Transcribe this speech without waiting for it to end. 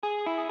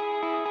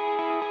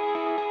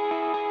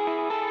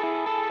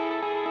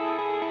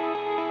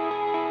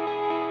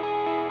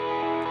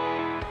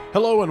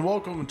Hello and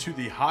welcome to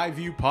the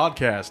HighView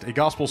Podcast, a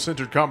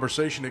gospel-centered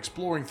conversation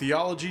exploring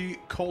theology,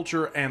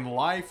 culture, and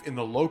life in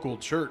the local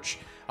church.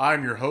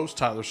 I'm your host,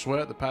 Tyler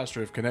Sweat, the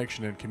pastor of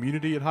Connection and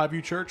Community at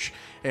HighView Church,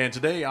 and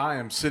today I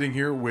am sitting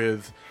here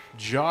with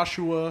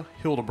Joshua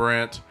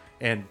Hildebrandt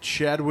and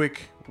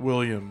Chadwick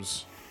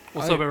Williams.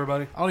 What's up,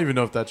 everybody? I don't even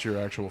know if that's your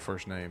actual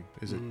first name.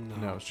 Is it?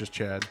 No, it's just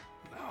Chad.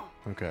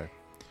 No. Okay.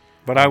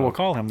 But I will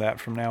call him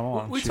that from now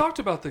on. We talked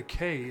about the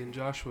K in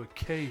Joshua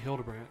K.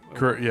 Hildebrandt.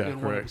 Correct. Yeah,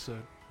 in one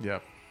episode. Yeah.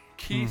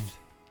 Keith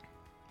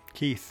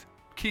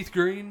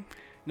Green,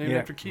 named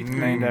after Keith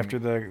Green. Named after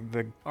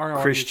the Our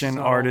Christian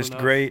artist,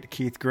 great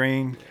Keith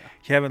Green. Yeah.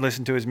 If you haven't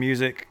listened to his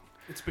music,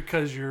 it's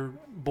because you're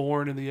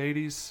born in the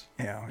 80s.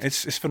 Yeah,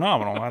 it's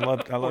phenomenal. I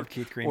love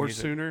Keith Green or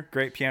music. Sooner.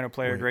 Great piano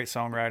player, great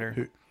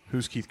songwriter.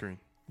 Who's Keith Green?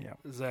 Yeah,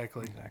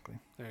 exactly.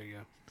 There you go.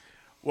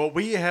 Well,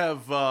 we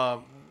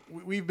have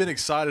we've been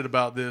excited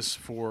about this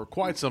for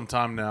quite some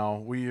time now.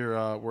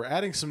 We're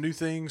adding some new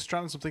things,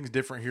 trying some things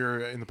different here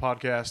in the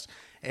podcast,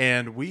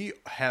 and we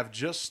have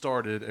just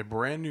started a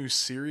brand new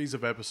series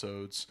of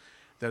episodes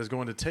that is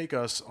going to take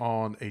us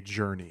on a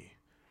journey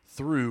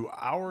through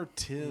our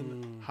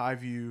 10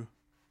 HighView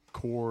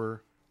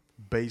core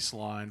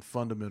baseline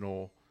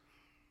fundamental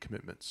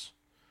commitments,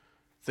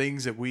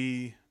 things that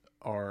we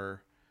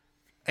are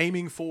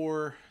aiming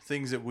for,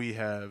 things that we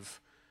have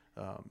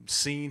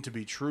seen to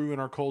be true in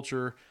our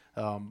culture,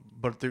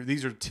 but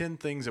these are 10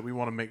 things that we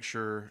want to make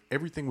sure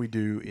everything we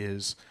do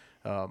is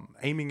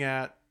aiming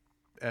at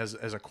as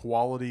a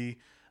quality.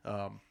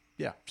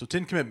 So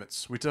 10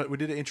 commitments. We did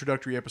an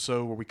introductory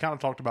episode where we kind of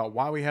talked about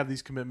why we have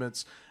these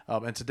commitments,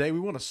 and today we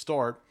want to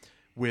start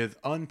with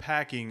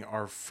unpacking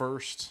our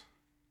first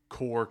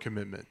core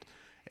commitment.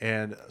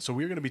 And so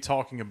we're going to be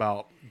talking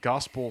about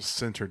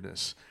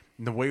gospel-centeredness.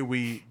 And the way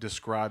we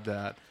describe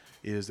that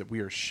is that we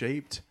are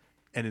shaped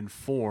and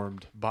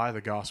informed by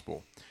the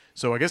gospel.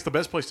 So I guess the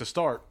best place to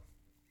start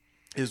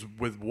is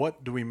with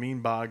what do we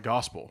mean by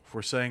gospel? If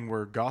we're saying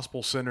we're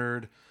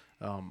gospel-centered,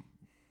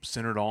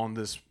 centered on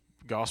this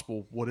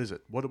gospel, what is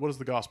it? What is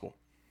the gospel?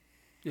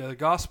 Yeah, the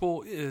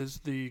gospel is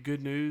the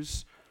good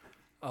news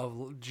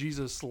of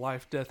Jesus'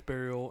 life, death,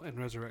 burial, and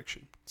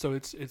resurrection. So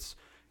it's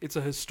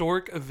a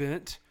historic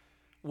event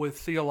with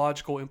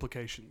theological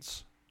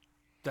implications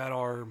that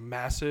are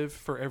massive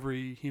for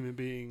every human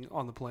being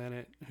on the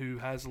planet who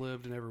has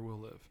lived and ever will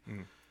live.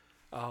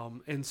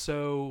 And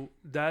so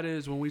that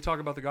is when we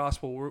talk about the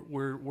gospel,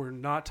 we're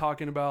not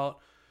talking about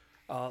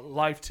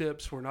life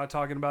tips. We're not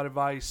talking about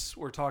advice.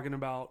 We're talking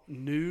about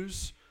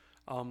news.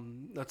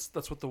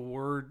 That's what the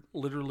word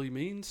literally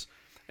means.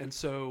 And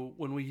so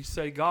when we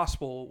say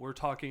gospel, we're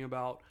talking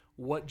about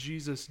what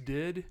Jesus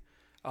did,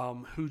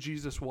 who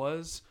Jesus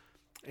was,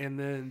 and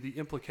then the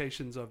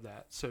implications of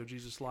that. So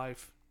Jesus'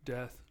 life,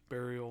 death,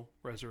 burial,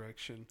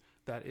 resurrection,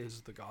 that is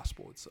the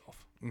gospel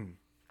itself.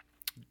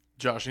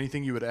 Josh,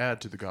 anything you would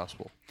add to the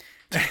gospel?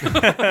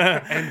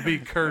 And be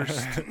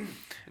cursed.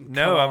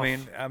 No, I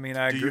mean,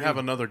 I agree. Do you have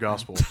another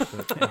gospel?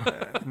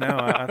 No,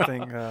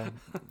 I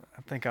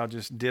think I'll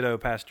just ditto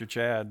Pastor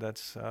Chad.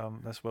 That's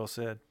well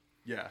said.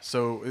 Yeah.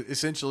 So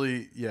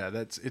essentially,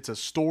 it's a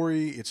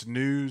story. It's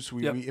news.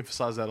 We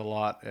emphasize that a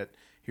lot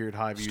here at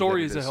HighView.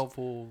 Story is a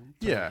helpful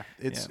term. Yeah.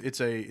 It's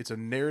a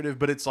narrative,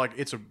 but it's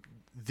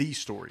the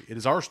story. It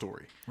is our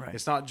story. Right.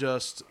 It's not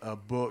just a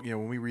book.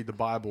 When we read the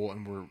Bible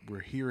and we're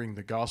hearing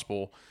the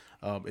gospel,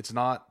 it's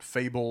not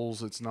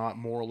fables. It's not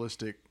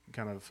moralistic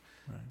kind of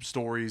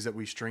stories that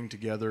we string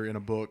together in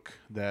a book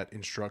that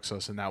instructs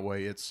us in that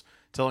way. It's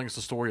telling us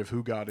the story of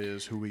who God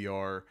is, who we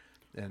are,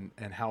 and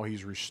how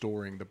He's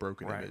restoring the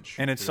broken image.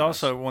 And it's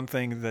also one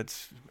thing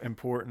that's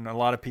important. A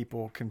lot of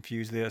people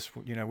confuse this.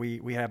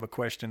 We have a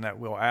question that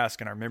we'll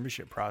ask in our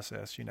membership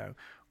process.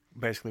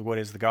 Basically, what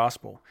is the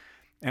gospel?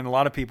 And a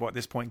lot of people at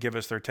this point give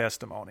us their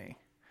testimony,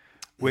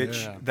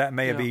 which that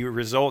may be a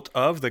result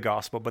of the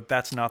gospel, but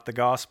that's not the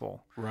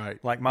gospel. Right.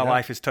 Like my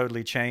life is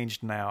totally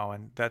changed now,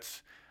 and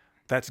that's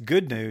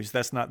good news.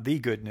 That's not the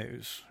good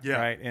news.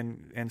 Yeah. Right.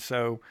 And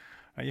so,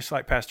 just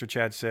like Pastor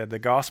Chad said, the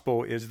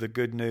gospel is the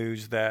good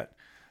news that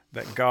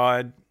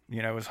God,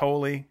 is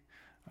holy,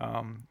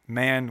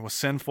 man was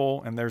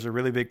sinful, and there's a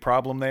really big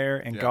problem there,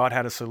 and God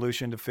had a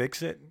solution to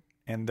fix it.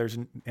 And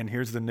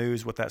here's the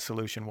news what that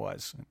solution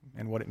was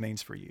and what it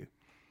means for you.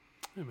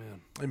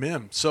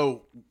 Amen.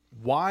 So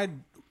let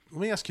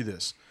me ask you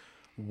this.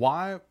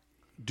 Why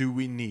do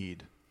we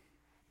need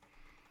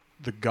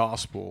the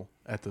gospel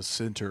at the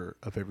center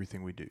of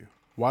everything we do?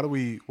 Why do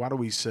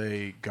we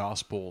say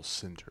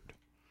gospel-centered?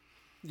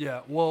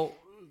 Yeah, well,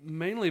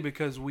 mainly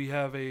because we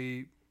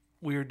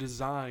are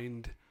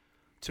designed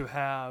to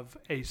have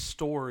a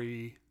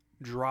story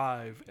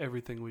drive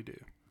everything we do.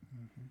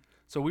 Mm-hmm.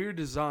 So we are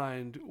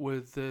designed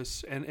with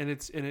this, and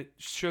it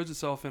shows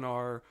itself in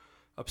our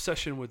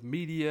obsession with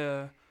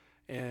media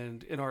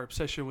and in our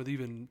obsession with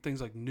even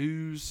things like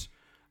news.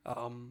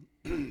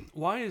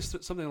 Why is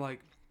something like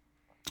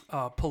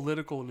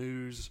political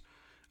news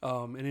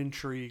and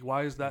intrigue,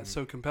 why is that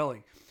so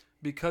compelling?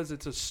 Because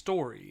it's a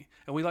story,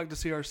 and we like to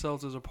see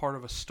ourselves as a part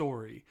of a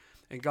story.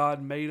 And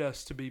God made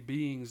us to be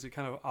beings that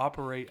kind of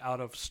operate out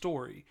of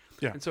story.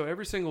 Yeah. And so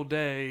every single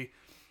day,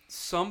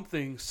 some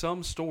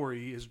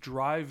story is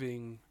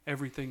driving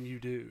everything you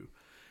do.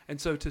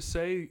 And so to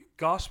say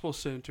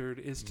gospel-centered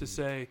is to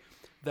say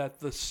that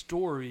the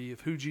story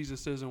of who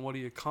Jesus is and what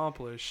he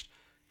accomplished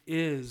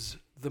is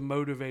the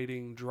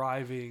motivating,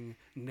 driving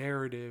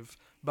narrative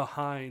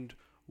behind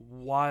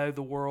why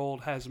the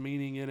world has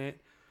meaning in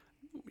it.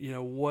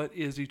 What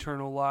is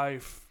eternal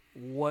life?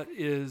 What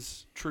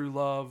is true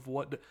love?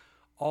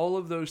 All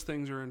of those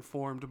things are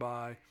informed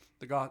by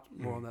the God.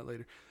 More on that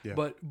later. Yeah.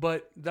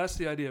 But that's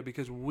the idea,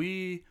 because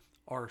we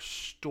are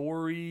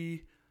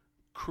story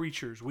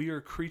creatures. We are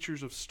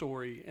creatures of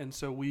story, and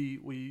so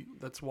we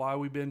that's why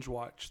we binge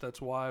watch.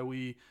 That's why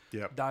we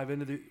dive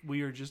into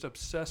we are just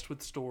obsessed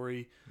with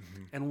story,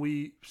 and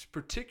we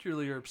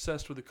particularly are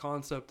obsessed with the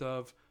concept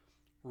of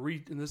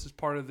and this is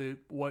part of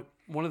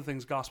one of the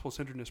things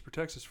gospel-centeredness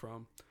protects us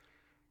from.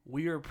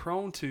 We are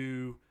prone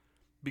to,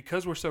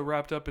 because we're so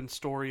wrapped up in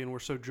story and we're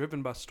so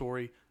driven by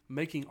story,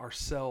 making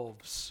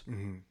ourselves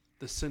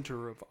the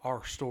center of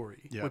our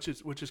story, which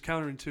is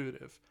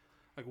counterintuitive.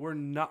 Like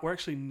we're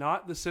actually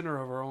not the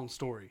center of our own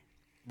story.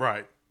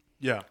 Right.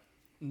 Yeah.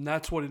 And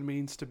that's what it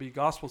means to be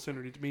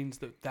gospel-centered. It means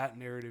that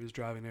narrative is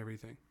driving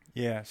everything.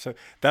 Yeah, so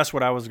that's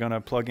what I was going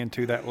to plug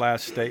into that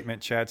last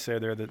statement Chad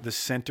said there, the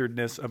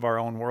centeredness of our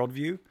own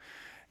worldview.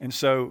 And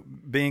so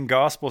being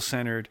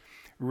gospel-centered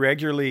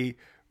regularly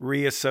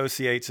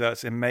reassociates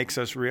us and makes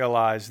us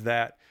realize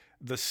that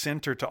the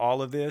center to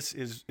all of this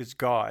is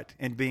God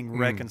and being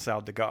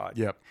reconciled to God.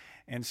 Yep.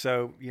 And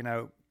so,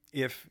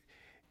 if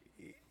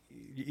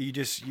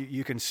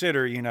you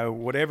consider,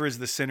 whatever is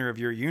the center of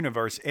your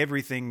universe,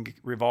 everything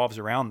revolves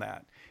around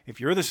that. If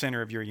you're the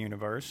center of your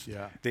universe,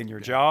 then your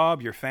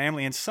job, your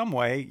family, in some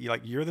way,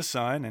 you're the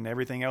sun, and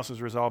everything else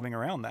is revolving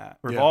around that.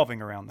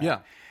 Yeah.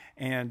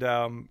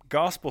 And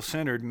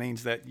gospel-centered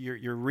means that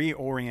you're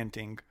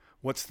reorienting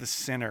what's the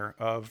center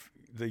of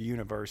the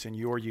universe and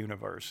your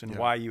universe and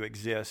why you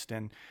exist.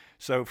 And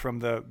so from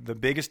the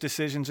biggest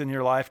decisions in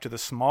your life to the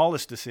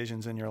smallest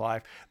decisions in your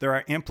life, there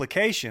are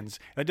implications.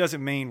 That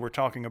doesn't mean we're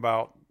talking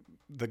about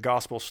the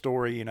gospel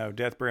story,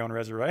 death, burial, and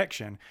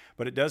resurrection,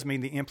 but it does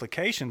mean the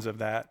implications of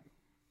that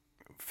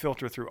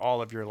filter through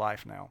all of your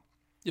life now.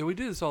 Yeah, we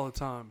do this all the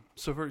time.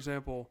 So, for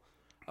example,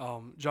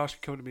 Josh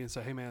could come to me and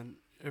say, "Hey, man,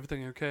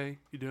 everything okay?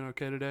 You doing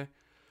okay today?"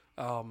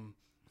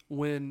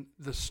 When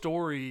the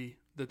story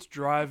that's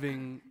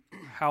driving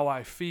how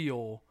I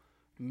feel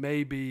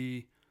may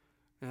be,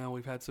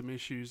 we've had some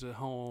issues at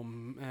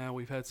home,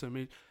 we've had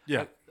some...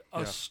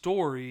 A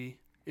story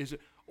is...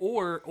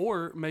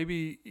 Or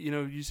maybe,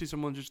 you see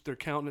someone just their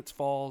countenance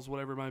falls,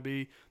 whatever it might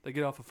be. They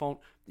get off the phone.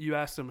 You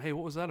ask them, "Hey,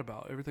 what was that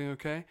about? Everything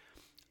okay?"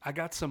 "I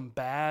got some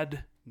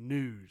bad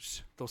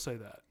news." They'll say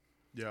that.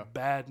 Yeah.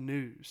 Bad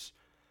news.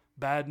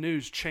 Bad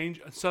news.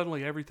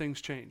 Suddenly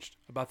everything's changed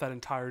about that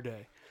entire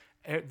day.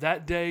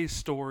 That day's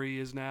story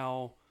is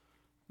now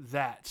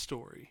that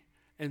story.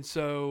 And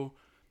so,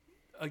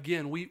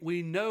 again,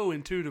 we know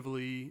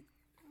intuitively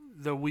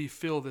that we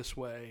feel this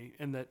way,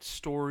 and that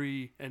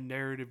story and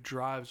narrative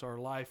drives our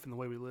life and the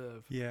way we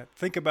live. Yeah,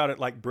 think about it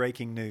like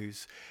breaking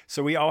news.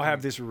 So we all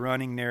have this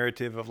running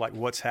narrative of like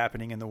what's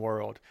happening in the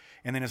world.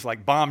 And then it's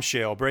like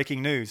bombshell,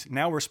 breaking news.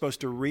 Now we're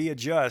supposed to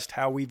readjust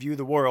how we view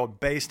the world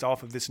based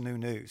off of this new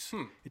news.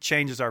 It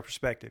changes our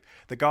perspective.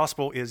 The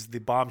gospel is the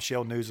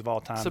bombshell news of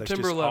all time.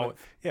 September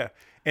 11th.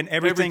 And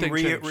everything changed.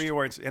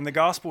 reorients. And the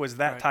gospel is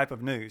that type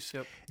of news.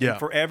 Yep. And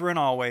forever and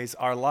always,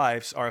 our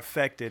lives are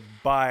affected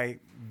by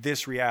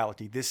this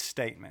reality, this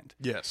statement.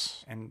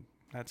 Yes. And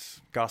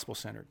that's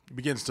gospel-centered. It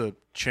begins to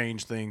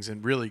change things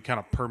and really kind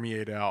of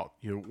permeate out.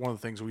 One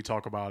of the things we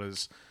talk about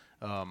is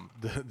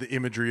the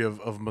imagery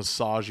of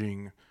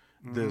massaging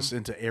this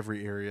into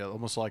every area,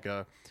 almost like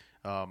it's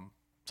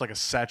like a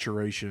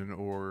saturation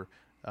or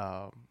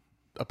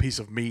a piece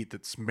of meat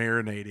that's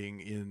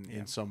marinating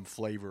in some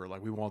flavor.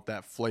 Like we want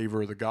that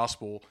flavor of the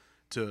gospel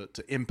to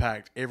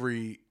impact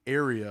every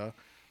area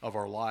of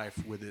our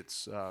life with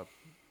its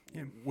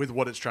with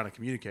what it's trying to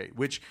communicate.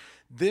 Which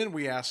then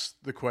we ask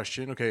the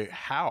question: okay,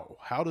 how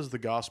does the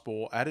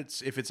gospel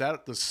if it's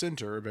at the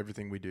center of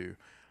everything we do,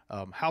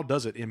 how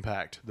does it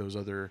impact those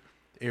other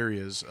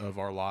areas of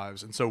our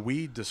lives? And so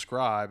we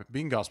describe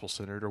being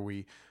gospel-centered, or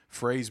we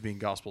phrase being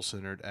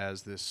gospel-centered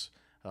as this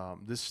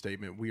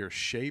statement: we are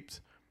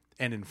shaped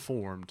and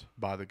informed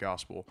by the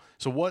gospel.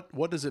 So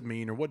what does it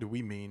mean, or what do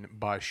we mean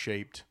by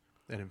shaped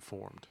and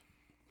informed?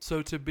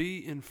 So to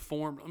be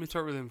informed, let me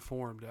start with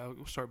informed.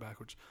 We'll start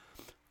backwards.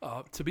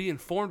 To be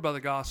informed by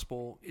the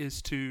gospel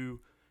is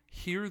to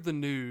hear the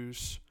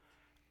news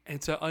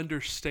and to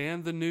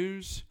understand the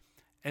news,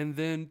 and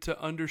then to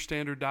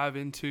understand or dive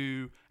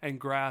into and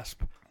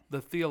grasp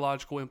the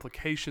theological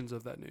implications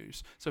of that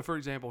news. So, for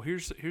example,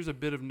 here's a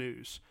bit of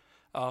news,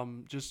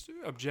 just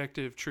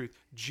objective truth.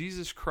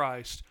 Jesus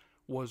Christ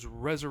was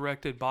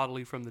resurrected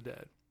bodily from the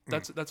dead.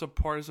 That's a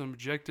part of some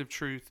objective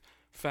truth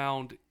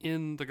found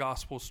in the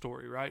gospel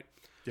story, right?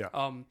 Yeah.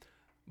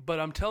 But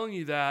I'm telling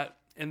you that,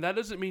 and that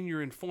doesn't mean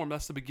you're informed.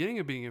 That's the beginning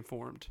of being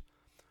informed.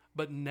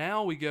 But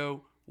now we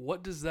go,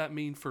 what does that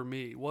mean for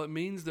me? Well, it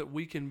means that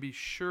we can be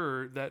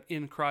sure that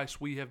in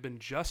Christ we have been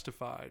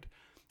justified.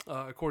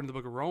 According to the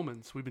book of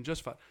Romans, we've been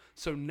justified.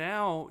 So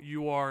now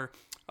you are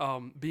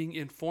being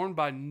informed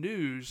by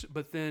news,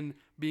 but then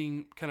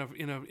being kind of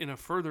in a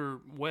further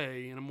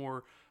way, in a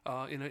more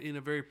in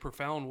a very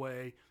profound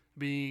way,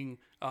 being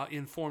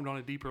informed on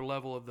a deeper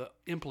level of the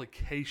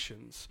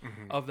implications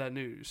of that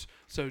news.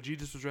 So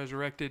Jesus was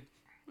resurrected.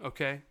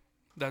 Okay,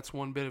 that's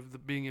one bit of the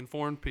being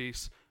informed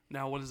piece.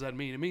 Now, what does that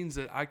mean? It means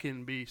that I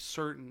can be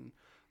certain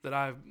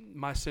that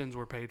my sins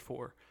were paid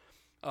for.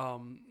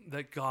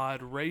 That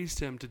God raised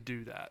him to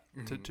do that,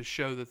 to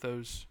show that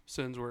those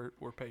sins were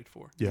paid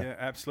for. Yeah,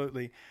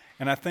 absolutely.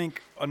 And I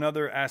think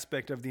another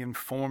aspect of the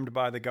informed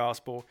by the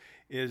gospel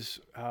is,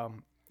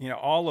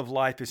 all of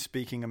life is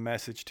speaking a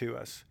message to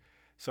us.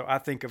 So I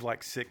think of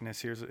like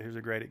sickness. Here's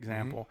a great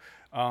example.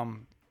 For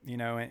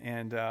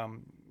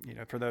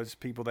those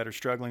people that are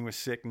struggling with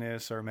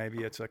sickness, or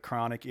maybe it's a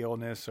chronic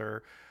illness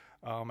or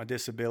a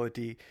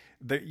disability,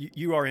 that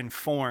you are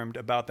informed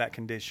about that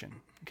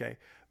condition. Okay.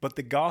 But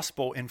the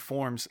gospel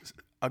informs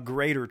a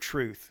greater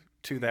truth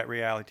to that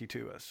reality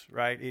to us,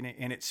 right?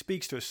 And it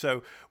speaks to us.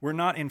 So we're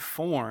not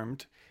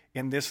informed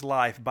in this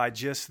life by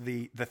just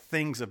the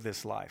things of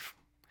this life.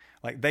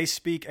 Like they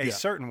speak a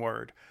certain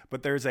word,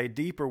 but there's a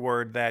deeper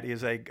word that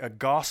is a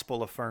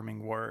gospel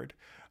affirming word.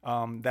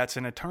 That's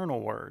an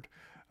eternal word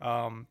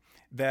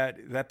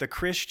that the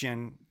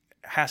Christian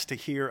has to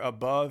hear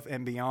above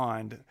and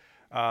beyond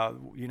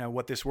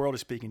what this world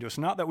is speaking to us.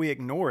 Not that we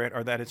ignore it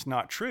or that it's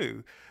not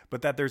true,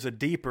 but that there's a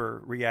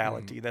deeper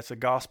reality that's a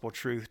gospel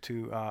truth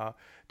to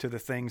the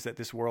things that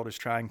this world is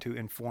trying to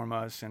inform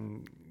us,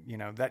 and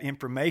that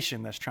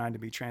information that's trying to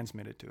be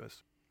transmitted to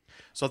us.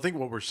 So I think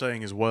what we're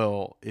saying as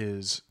well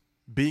is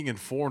being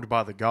informed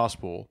by the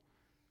gospel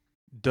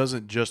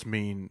doesn't just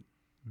mean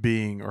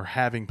being or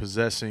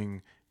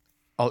possessing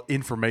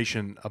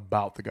information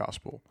about the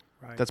gospel.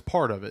 Right. That's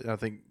part of it. And I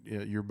think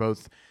you're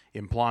both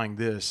implying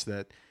this,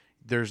 that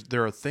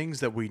there are things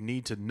that we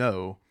need to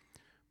know,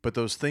 but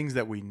those things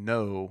that we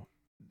know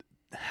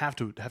have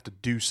to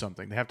do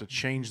something. They have to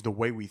change the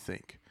way we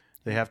think.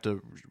 They have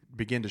to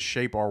begin to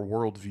shape our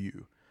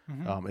worldview.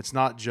 It's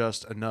not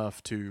just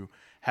enough to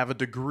have a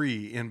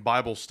degree in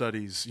Bible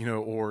studies,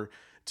 or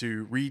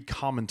to read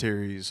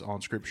commentaries on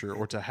Scripture,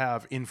 or to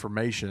have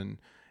information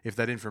if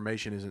that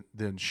information isn't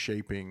then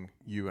shaping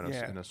you in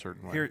a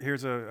certain way.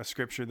 Here's a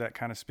scripture that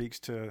kind of speaks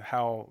to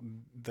how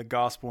the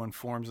gospel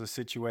informs a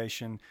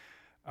situation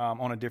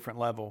on a different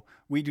level.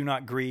 We do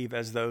not grieve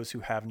as those who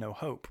have no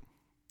hope.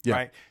 Yeah.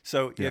 Right.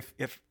 So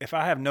if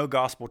I have no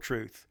gospel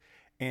truth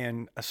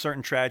and a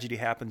certain tragedy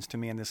happens to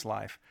me in this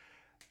life,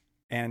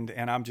 and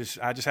I just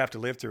have to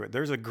live through it,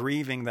 there's a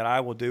grieving that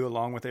I will do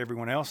along with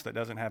everyone else that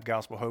doesn't have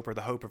gospel hope or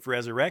the hope of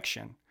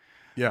resurrection.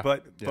 Yeah.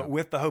 But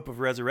with the hope of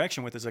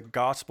resurrection, with as a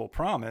gospel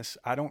promise,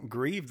 I don't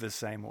grieve the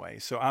same way.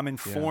 So I'm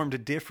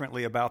informed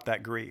differently about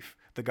that grief.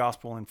 The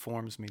gospel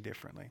informs me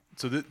differently.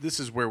 So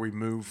this is where we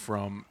move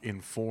from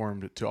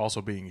informed to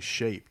also being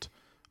shaped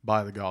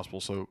by the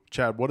gospel. So,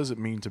 Chad, what does it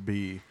mean to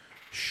be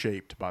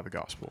shaped by the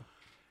gospel?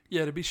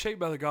 Yeah, to be shaped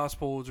by the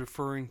gospel is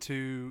referring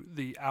to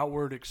the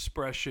outward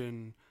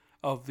expression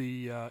of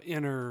the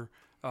inner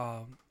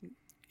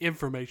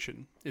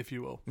information, if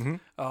you will.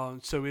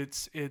 So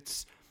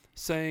it's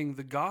saying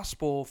the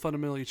gospel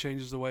fundamentally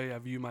changes the way I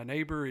view my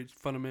neighbor. It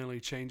fundamentally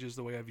changes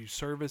the way I view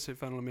service. It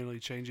fundamentally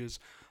changes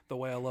the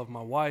way I love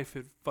my wife.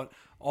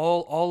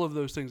 All of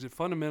those things. It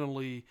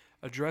fundamentally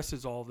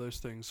addresses all of those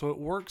things. So it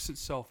works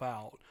itself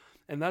out.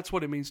 And that's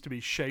what it means to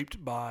be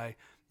shaped by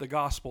the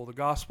gospel. The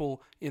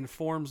gospel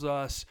informs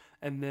us,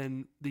 and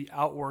then the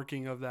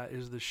outworking of that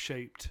is the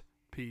shaped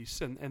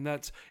piece. And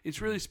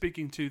it's really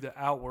speaking to the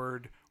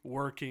outward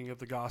working of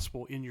the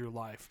gospel in your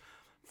life.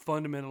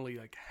 Fundamentally,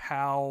 like,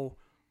 how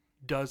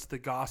does the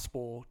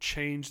gospel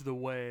change the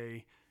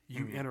way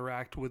you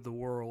interact with the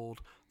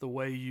world, the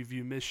way you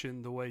view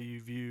mission, the way you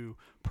view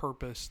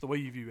purpose, the way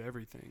you view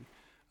everything?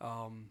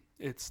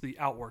 It's the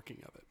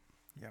outworking of it.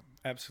 Yeah,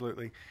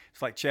 absolutely.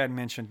 It's like Chad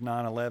mentioned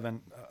 9/11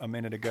 a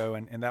minute ago,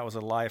 and that was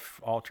a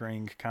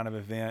life-altering kind of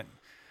event,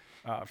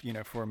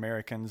 for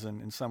Americans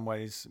and in some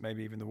ways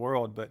maybe even the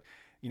world. But,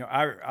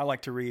 I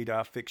like to read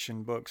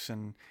fiction books,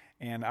 and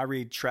I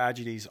read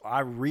tragedies. I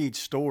read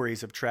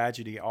stories of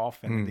tragedy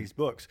often in these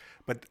books,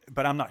 but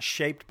I'm not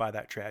shaped by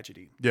that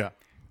tragedy. Yeah.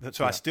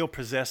 So I still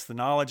possess the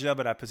knowledge of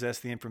it. I possess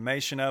the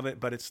information of it,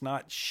 but it's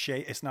not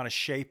it's not a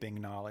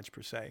shaping knowledge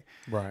per se.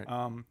 Right.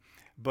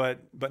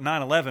 But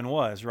 9/11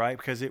 was, right,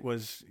 because it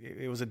was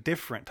a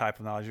different type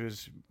of knowledge. It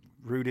was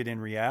rooted in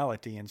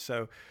reality, and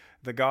so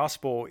the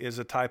gospel is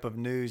a type of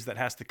news that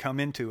has to come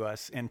into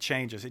us and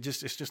change us.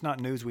 It's just not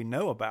news we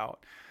know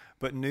about,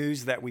 but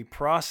news that we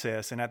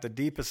process and at the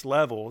deepest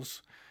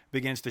levels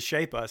begins to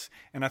shape us.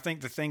 And I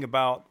think the thing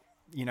about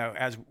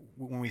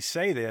when we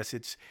say this,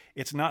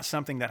 it's not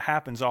something that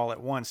happens all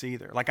at once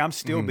either. Like I'm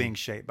still being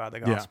shaped by the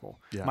gospel.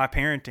 Yeah. My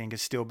parenting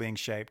is still being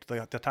shaped.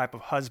 The type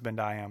of husband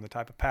I am, the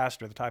type of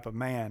pastor, the type of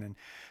man. And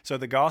so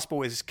the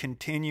gospel is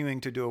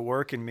continuing to do a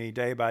work in me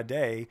day by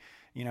day.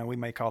 We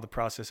may call the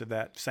process of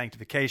that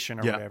sanctification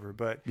or whatever,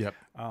 but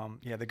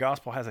the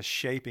gospel has a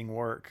shaping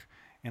work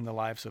in the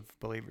lives of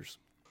believers.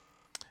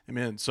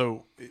 Amen.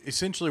 So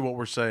essentially what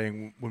we're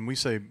saying when we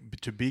say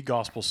to be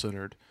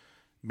gospel-centered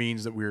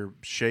means that we're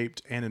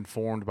shaped and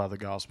informed by the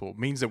gospel,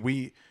 means that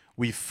we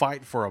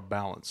fight for a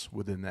balance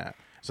within that.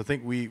 So I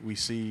think we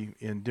see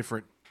in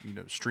different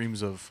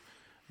streams of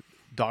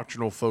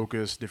doctrinal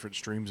focus, different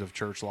streams of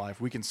church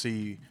life, we can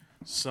see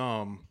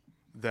some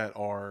that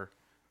are,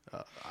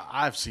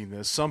 I've seen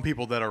this, some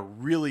people that are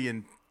really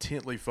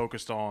intently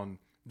focused on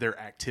their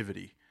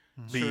activity,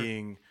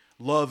 being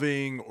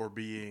loving or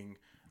being,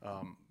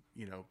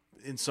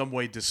 in some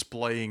way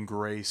displaying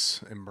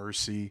grace and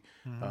mercy,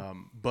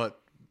 but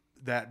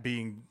that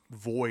being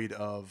void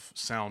of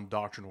sound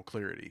doctrinal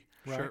clarity.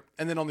 Right. Sure.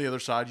 And then on the other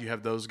side, you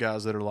have those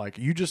guys that are like,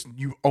 you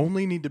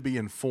only need to be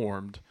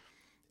informed,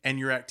 and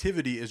your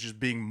activity is just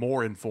being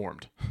more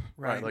informed.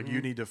 Right. Like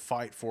you need to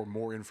fight for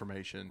more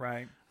information.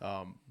 Right.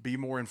 Be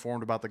more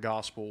informed about the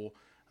gospel.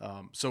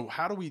 So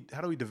how do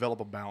we develop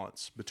a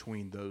balance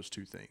between those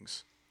two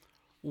things?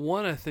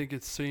 One, I think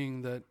it's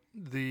seeing that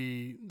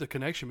the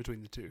connection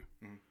between the two,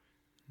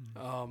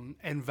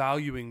 and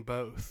valuing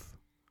both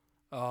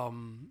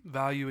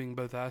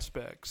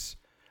aspects.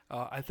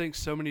 I think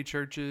so many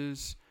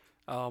churches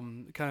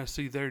kind of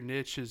see their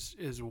niche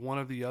as one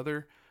of the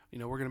other.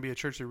 We're going to be a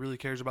church that really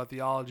cares about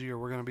theology, or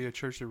we're going to be a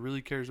church that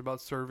really cares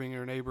about serving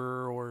our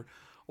neighbor, or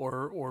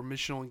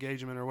missional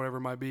engagement, or whatever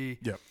it might be.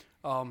 Yeah.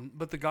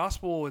 But the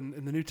gospel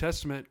in the New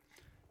Testament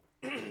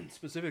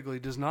specifically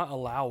does not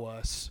allow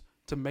us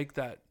to make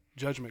that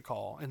judgment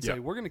call and say,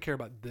 we're going to care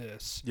about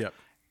this. Yep.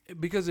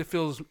 Because it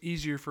feels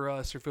easier for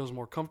us, or feels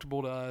more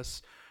comfortable to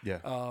us,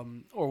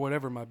 or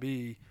whatever it might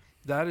be.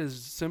 That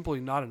is simply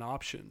not an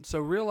option. So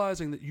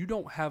realizing that you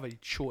don't have a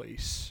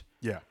choice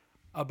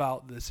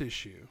about this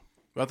issue.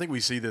 Well, I think we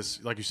see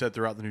this, like you said,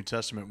 throughout the New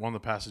Testament. One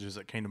of the passages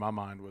that came to my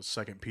mind was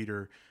 2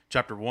 Peter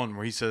chapter 1,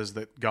 where he says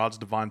that God's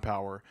divine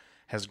power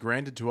has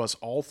granted to us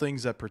all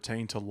things that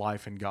pertain to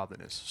life and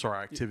godliness, so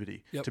our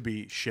activity, to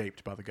be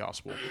shaped by the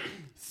gospel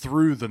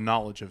through the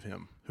knowledge of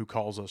him who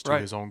calls us to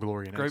his own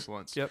glory and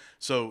excellence. Yep.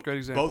 So Great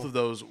example. Both of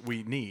those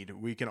we need.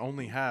 We can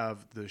only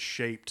have the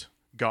shaped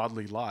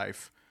godly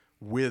life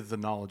with the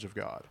knowledge of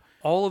God.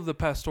 All of the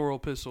pastoral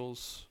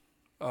epistles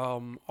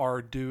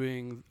are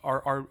doing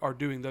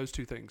those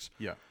two things.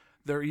 Yeah.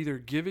 They're either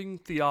giving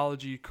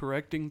theology,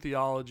 correcting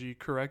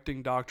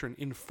doctrine,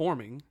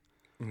 informing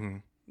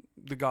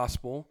the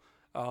gospel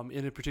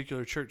in a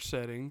particular church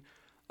setting,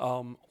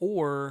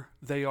 or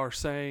they are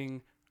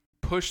saying,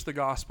 push the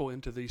gospel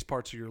into these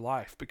parts of your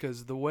life,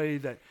 because the way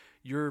that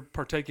you're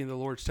partaking of the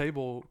Lord's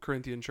table,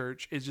 Corinthian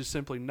church, is just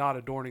simply not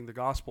adorning the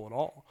gospel at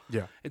all.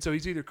 Yeah. And so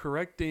he's either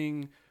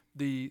correcting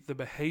the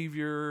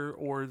behavior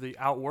or the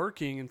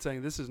outworking and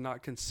saying this is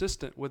not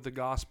consistent with the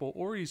gospel,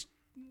 or he's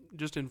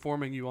just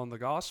informing you on the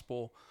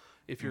gospel.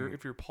 If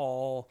you're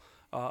Paul,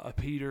 a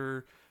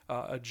Peter,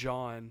 a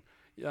John,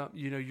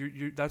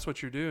 you're that's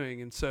what you're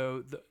doing. And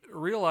so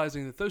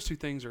realizing that those two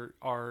things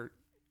are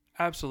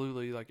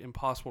absolutely like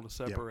impossible to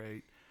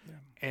separate,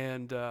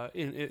 and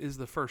it is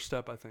the first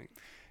step, I think.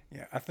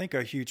 Yeah, I think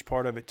a huge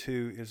part of it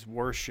too is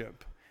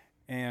worship,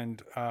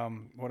 and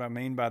what I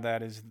mean by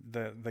that is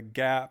the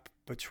gap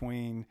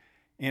between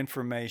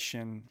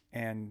information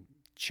and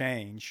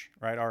change,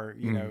 right? Or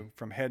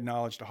from head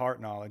knowledge to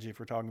heart knowledge. If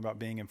we're talking about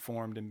being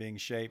informed and being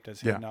shaped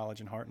as head knowledge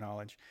and heart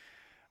knowledge,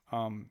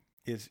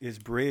 is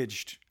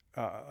bridged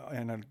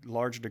in a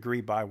large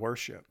degree by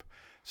worship.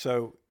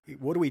 So,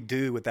 what do we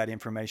do with that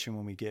information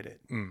when we get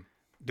it?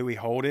 Do we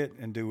hold it,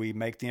 and do we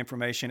make the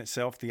information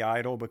itself the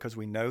idol because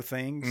we know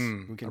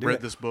things? We can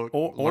read this book,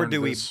 or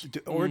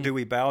do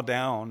we bow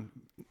down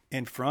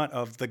in front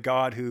of the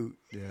God who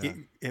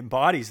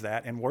embodies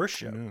that and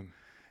worship?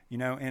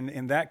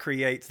 And that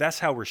creates, that's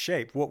how we're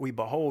shaped. What we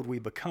behold, we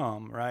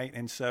become, right?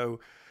 And so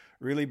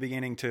really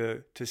beginning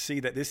to see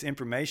that this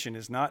information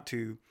is not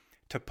to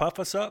puff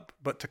us up,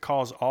 but to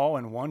cause awe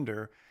and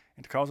wonder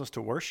and to cause us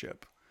to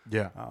worship.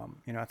 Yeah.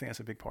 I think that's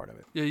a big part of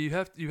it. Yeah,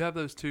 you have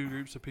those two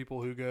groups of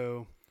people who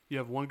go, you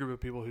have one group of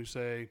people who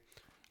say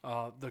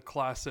the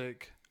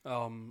classic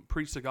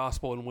preach the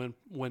gospel and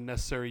when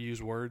necessary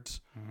use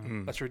words.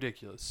 That's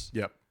ridiculous.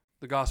 Yep.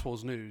 The gospel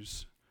is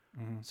news.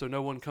 So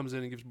no one comes in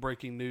and gives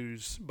breaking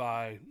news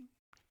by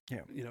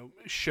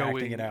showing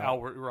acting it out.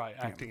 Outward,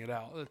 acting it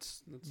out.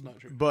 That's not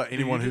true. But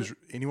anyone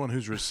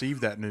who's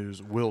received that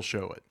news will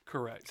show it.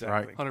 Correct.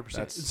 Right.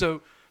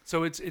 100%.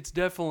 So it's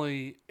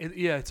definitely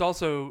it's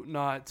also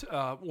not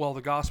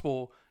the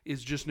gospel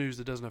is just news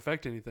that doesn't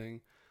affect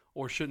anything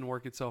or shouldn't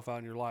work itself out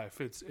in your life.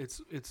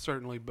 It's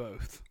certainly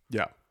both.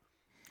 Yeah.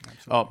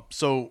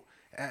 So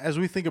as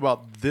we think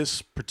about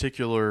this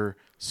particular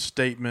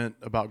statement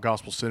about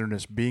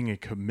gospel-centeredness being a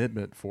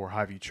commitment for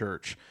HighView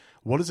Church,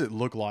 what does it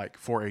look like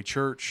for a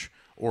church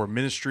or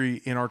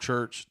ministry in our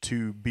church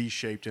to be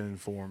shaped and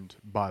informed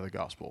by the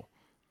gospel?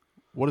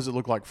 What does it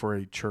look like for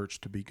a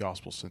church to be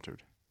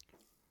gospel-centered?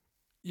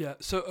 Yeah,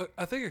 so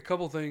I think a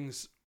couple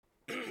things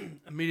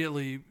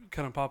immediately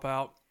kind of pop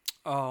out,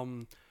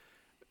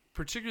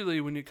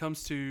 particularly when it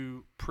comes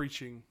to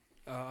preaching.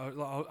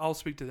 I'll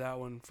speak to that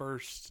one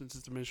first since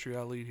it's the ministry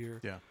I lead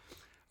here. Yeah.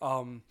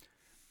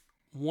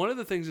 One of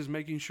the things is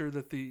making sure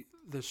that the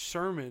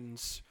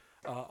sermons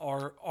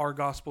are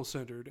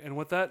gospel-centered. And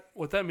what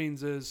that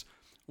means is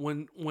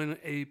when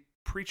a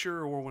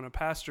preacher or when a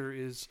pastor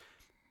is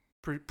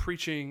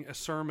preaching a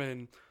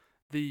sermon,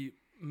 the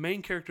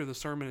main character of the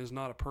sermon is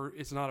not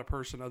a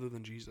person other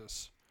than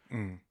Jesus.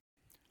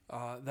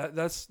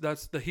 That's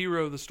the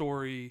hero of the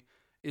story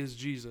is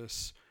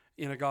Jesus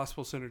in a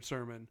gospel-centered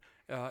sermon.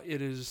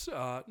 It is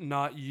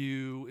not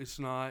you, it's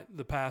not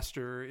the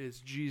pastor, it's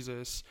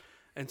Jesus.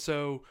 And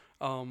so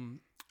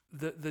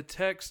the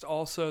text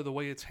also, the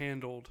way it's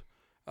handled,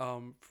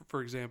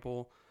 for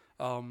example,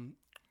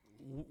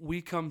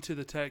 we come to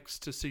the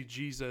text to see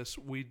Jesus.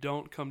 We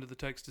don't come to the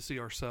text to see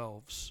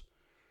ourselves.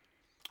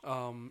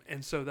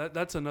 And so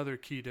that's another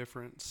key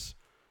difference.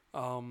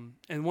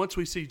 And once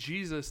we see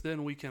Jesus,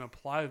 then we can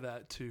apply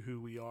that to who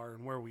we are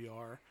and where we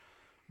are.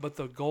 But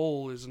the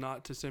goal is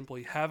not to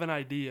simply have an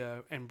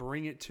idea and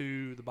bring it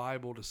to the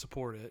Bible to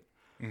support it.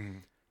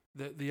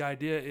 The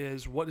idea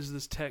is, what does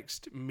this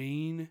text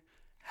mean?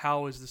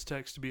 How is this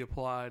text to be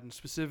applied? And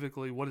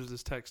specifically, what does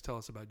this text tell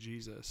us about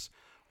Jesus?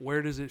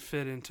 Where does it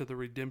fit into the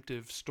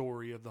redemptive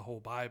story of the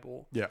whole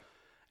Bible? Yeah.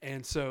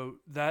 And so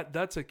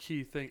that's a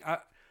key thing.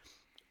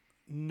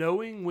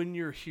 Knowing when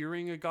you're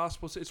hearing a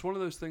gospel, it's one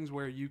of those things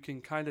where you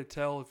can kind of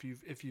tell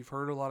if you've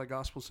heard a lot of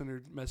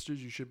gospel-centered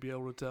messages, you should be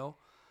able to tell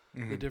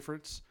the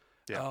difference.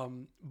 Yeah.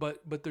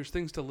 But there's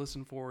things to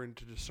listen for and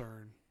to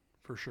discern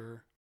for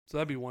sure. So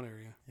that'd be one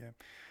area.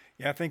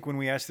 Yeah, I think when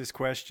we ask this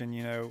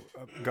question,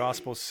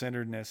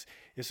 gospel-centeredness,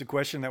 it's a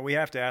question that we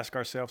have to ask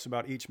ourselves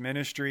about each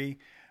ministry,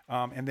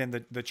 and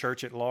then the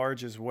church at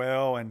large as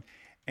well.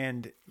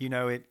 And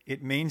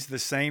it means the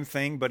same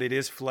thing, but it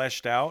is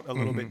fleshed out a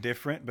little bit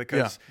different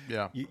because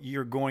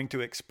you're going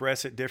to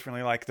express it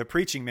differently. Like the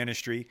preaching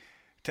ministry,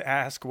 to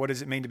ask what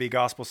does it mean to be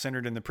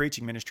gospel-centered in the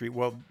preaching ministry?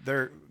 Well,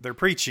 they're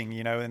preaching,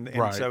 and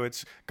Right. so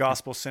it's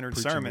gospel-centered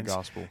Preaching the sermons.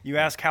 gospel. You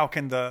ask how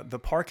can the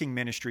parking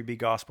ministry be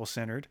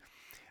gospel-centered?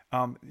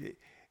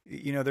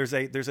 There's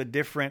a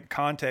different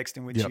context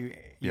in which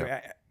you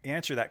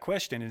answer that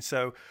question. And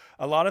so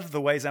a lot of the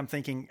ways I'm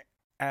thinking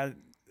as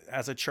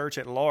a church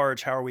at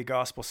large, how are we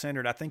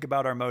gospel-centered? I think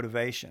about our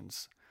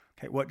motivations.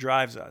 Okay, what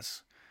drives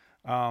us?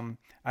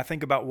 I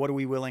think about what are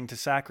we willing to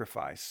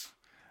sacrifice?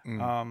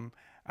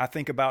 I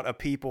think about a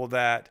people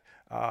that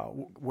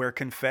where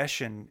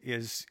confession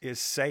is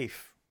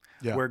safe,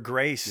 where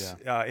grace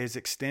is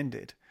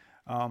extended.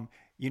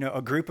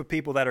 A group of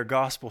people that are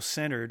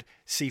gospel-centered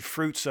see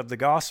fruits of the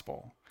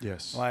gospel.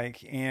 Yes.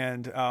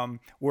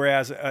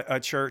 Whereas a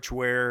church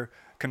where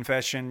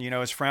confession,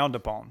 is frowned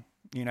upon,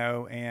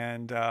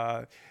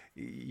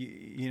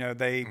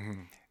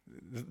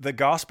 the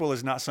gospel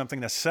is not something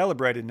that's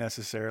celebrated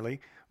necessarily.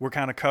 We're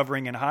kind of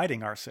covering and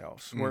hiding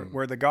ourselves.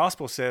 Where the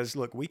gospel says,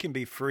 look, we can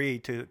be free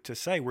to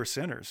say we're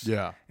sinners.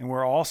 Yeah. And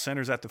we're all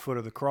sinners at the foot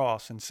of the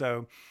cross. And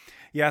so,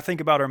 I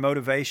think about our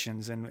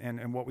motivations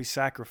and what we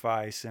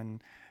sacrifice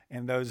and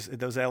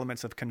those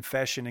elements of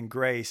confession and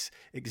grace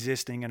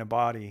existing in a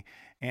body.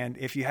 And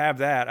if you have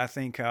that, I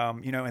think,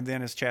 and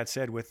then as Chad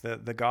said, with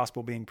the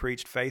gospel being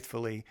preached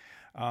faithfully,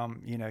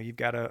 you've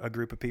got a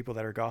group of people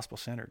that are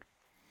gospel-centered.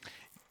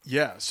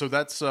 Yeah, so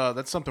that's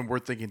something we're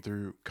thinking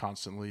through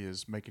constantly,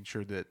 is making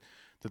sure that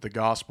the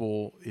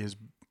gospel is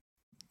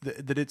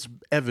that it's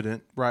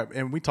evident, right?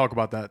 And we talk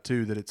about that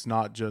too, that it's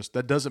not just,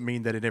 that doesn't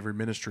mean that in every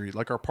ministry,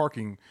 like our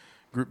parking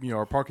group,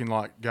 our parking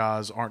lot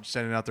guys aren't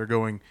standing out there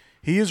going,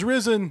 "He is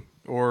risen,"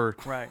 or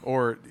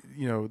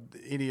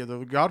any of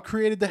the God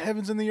created the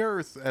heavens and the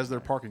earth as they're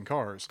parking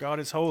cars. God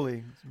is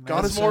holy.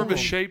 God is more of holy.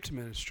 a shaped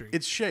ministry.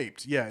 It's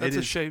shaped, yeah. That's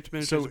a shaped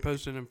ministry as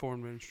opposed to an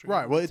informed ministry.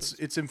 Right. Well,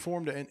 it's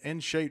informed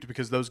and shaped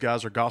because those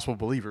guys are gospel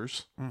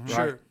believers. Right?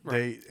 Sure.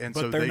 Right.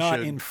 But they're not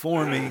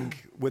informing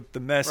with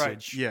the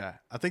message. Right. Yeah,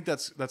 I think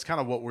that's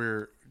kind of what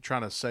we're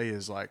trying to say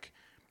is, like,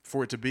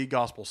 for it to be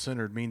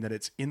gospel-centered, mean that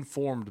it's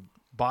informed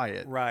by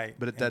it, right?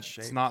 But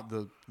that's not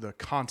the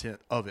content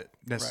of it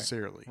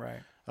necessarily,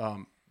 right?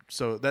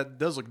 So that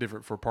does look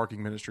different for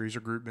parking ministries or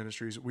group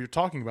ministries. We're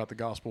talking about the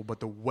gospel, but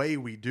the way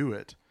we do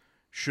it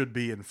should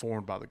be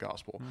informed by the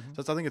gospel.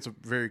 So I think it's a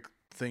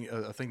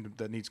thing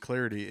that needs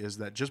clarity, is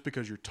that just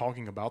because you're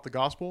talking about the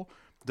gospel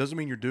doesn't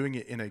mean you're doing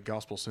it in a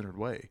gospel-centered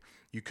way.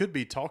 You could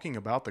be talking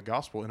about the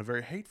gospel in a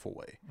very hateful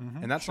way,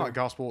 and that's not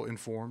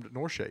gospel-informed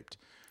nor shaped.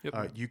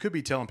 Yep. You could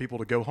be telling people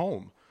to go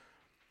home.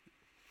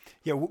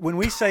 Yeah, when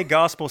we say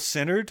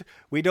gospel-centered,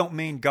 we don't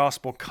mean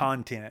gospel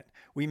content.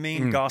 We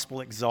mean gospel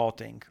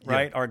exalting,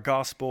 right? Yeah. Or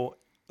gospel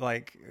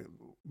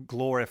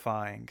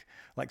glorifying.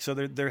 So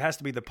there has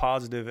to be the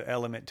positive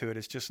element to it.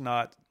 It's just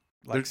not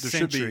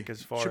centric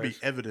as far as... There should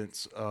be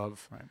evidence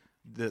of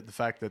the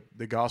fact that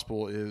the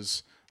gospel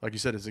is, like you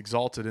said, is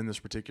exalted in this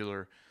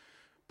particular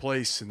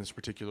place, in this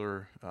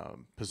particular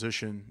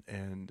position.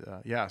 And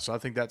so I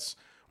think that's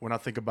when I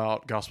think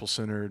about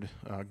gospel-centered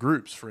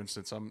groups. For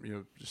instance,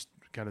 I'm just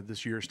kind of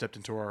this year stepped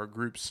into our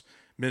groups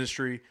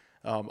ministry.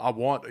 I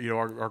want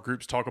our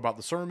groups talk about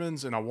the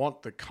sermons, and I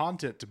want the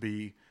content to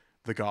be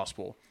the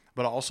gospel,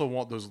 but I also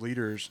want those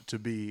leaders to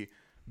be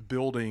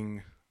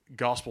building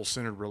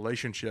gospel-centered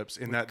relationships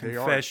in that they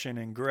are confession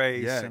and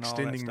grace, and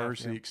extending all that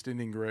mercy, stuff,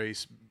 extending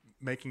grace,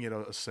 making it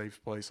a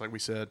safe place, like we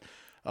said.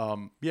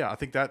 I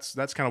think that's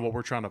kind of what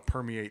we're trying to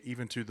permeate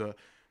even to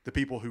the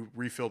people who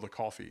refill the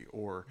coffee,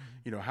 or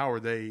how are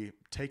they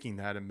taking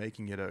that and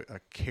making it a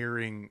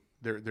caring.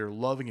 They're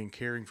loving and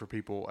caring for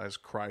people as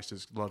Christ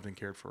has loved and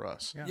cared for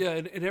us. Yeah,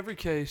 in every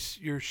case,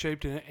 you're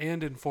shaped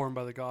and informed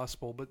by the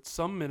gospel, but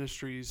some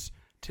ministries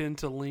tend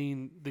to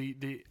lean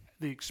the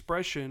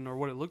expression, or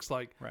what it looks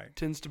like,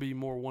 tends to be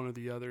more one or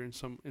the other in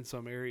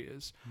some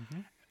areas.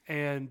 Mm-hmm.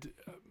 And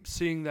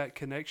seeing that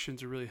connection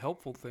is a really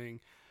helpful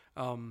thing.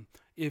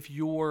 If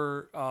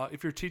you're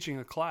teaching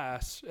a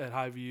class at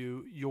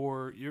HighView,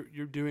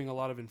 you're doing a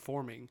lot of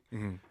informing,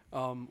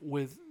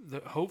 with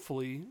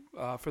hopefully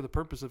for the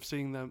purpose of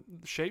seeing them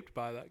shaped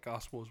by that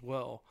gospel as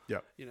well. Yeah,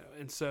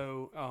 and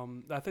so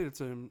I think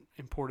it's an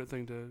important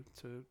thing to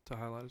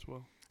highlight as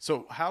well.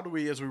 So how do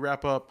we, as we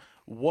wrap up,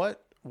 what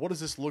does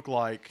this look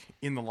like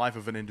in the life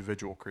of an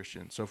individual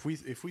Christian? So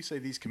if we say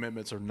these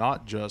commitments are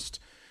not just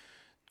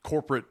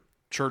corporate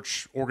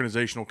church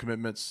organizational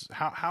commitments,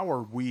 how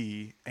are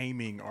we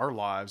aiming our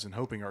lives and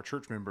hoping our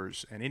church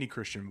members and any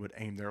Christian would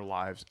aim their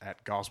lives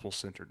at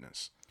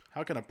gospel-centeredness?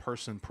 How can a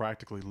person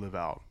practically live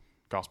out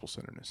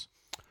gospel-centeredness?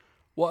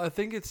 Well, I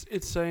think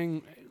it's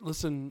saying,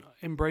 listen,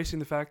 embracing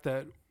the fact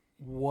that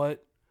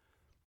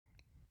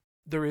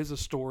there is a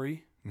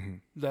story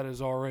that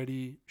is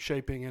already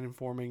shaping and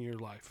informing your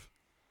life.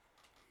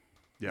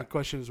 Yeah. The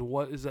question is,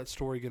 what is that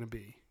story going to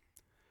be?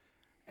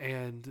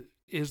 And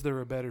is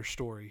there a better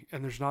story?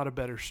 And there's not a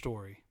better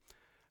story.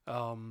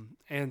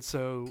 And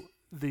so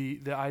the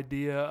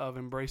idea of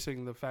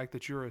embracing the fact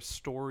that you're a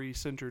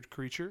story-centered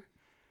creature,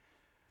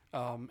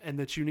 and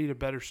that you need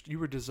you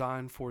were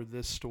designed for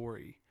this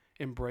story.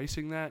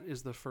 Embracing that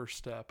is the first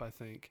step, I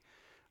think.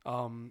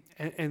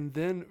 And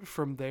then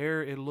from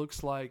there, it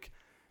looks like,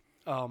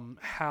 asking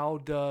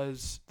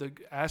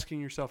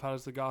yourself, how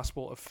does the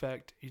gospel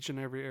affect each and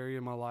every area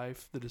of my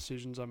life, the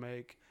decisions I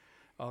make,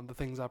 the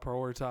things I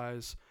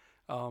prioritize.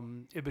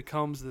 It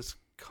becomes this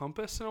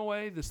compass in a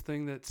way, this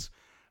thing that's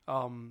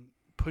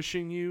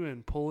pushing you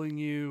and pulling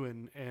you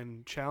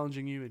and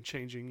challenging you and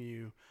changing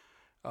you.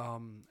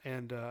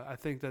 I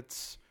think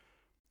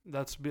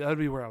that'd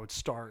be where I would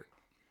start,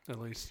 at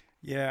least.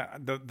 Yeah,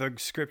 the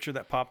scripture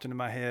that popped into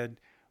my head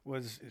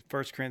was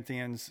 1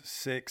 Corinthians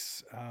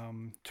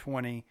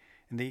 6:20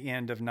 and the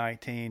end of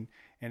 19,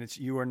 and it's,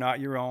 you are not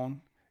your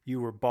own, you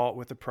were bought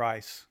with a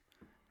price.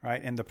 Right,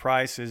 and the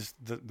price is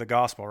the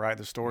gospel, right?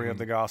 The story of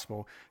the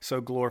gospel. So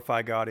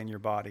glorify God in your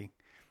body.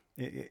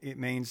 It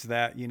means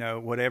that,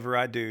 whatever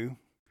I do,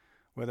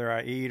 whether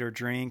I eat or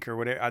drink or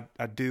whatever,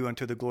 I do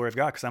unto the glory of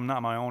God, because I'm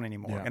not my own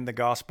anymore. Yeah. And the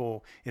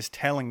gospel is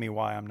telling me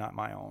why I'm not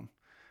my own.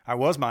 I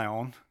was my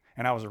own,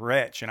 and I was a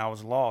wretch, and I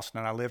was lost,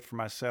 and I lived for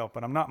myself,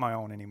 but I'm not my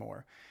own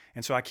anymore.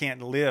 And so I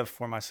can't live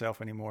for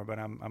myself anymore, but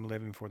I'm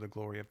living for the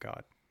glory of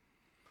God.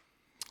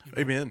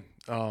 Amen.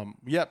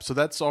 So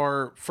that's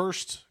our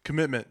first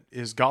commitment,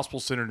 is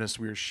gospel-centeredness.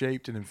 We are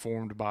shaped and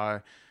informed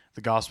by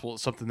the gospel.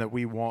 It's something that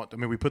we want. I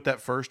mean, we put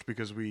that first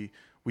because we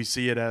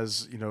see it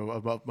as,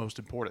 of utmost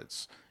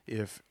importance.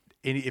 If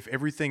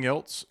everything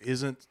else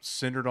isn't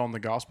centered on the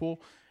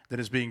gospel, then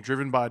it's being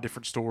driven by a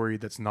different story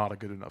that's not a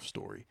good enough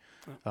story.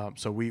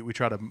 So we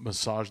try to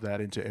massage that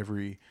into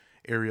every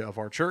area of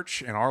our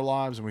church and our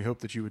lives, and we hope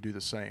that you would do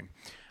the same.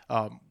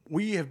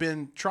 We have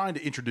been trying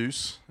to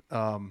introduce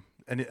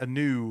a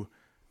new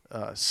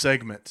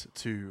segment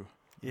to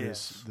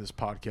this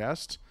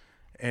podcast,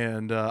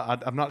 and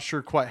I'm not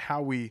sure quite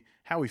how we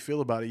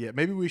feel about it yet.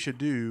 Maybe we should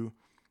do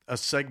a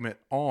segment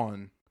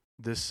on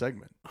this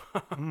segment.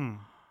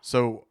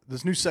 So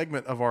this new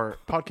segment of our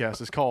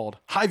podcast is called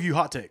HighView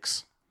Hot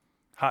Takes.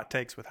 Hot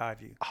Takes with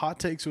HighView. Hot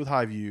Takes with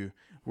HighView,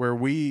 where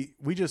we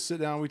just sit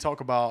down, we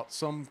talk about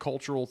some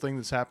cultural thing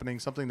that's happening,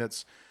 something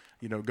that's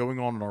going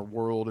on in our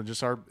world, and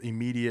just our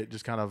immediate,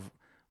 just kind of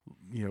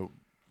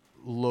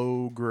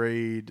low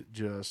grade,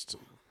 just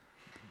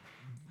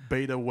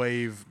beta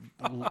wave,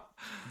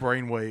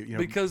 brainwave.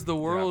 Because the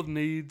world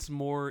needs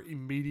more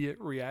immediate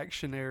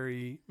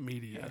reactionary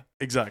media.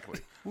 Exactly.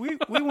 We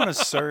want to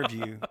serve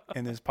you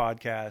in this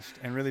podcast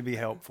and really be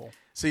helpful.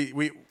 See,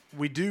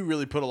 we do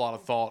really put a lot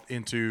of thought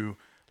into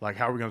like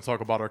how we're going to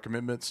talk about our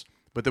commitments,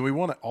 but then we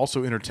want to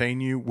also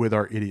entertain you with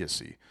our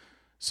idiocy.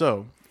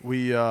 So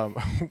we want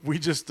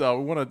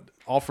to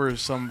offer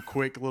some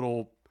quick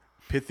little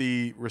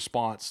pithy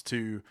response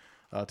to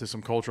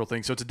some cultural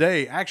things. So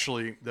today,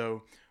 actually,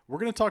 though, we're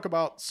going to talk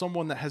about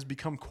someone that has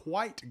become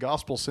quite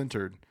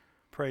gospel-centered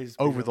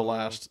over the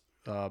last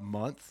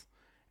month.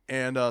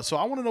 And so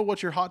I want to know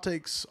what your hot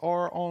takes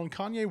are on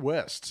Kanye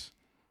West.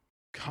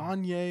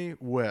 Kanye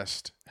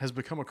West has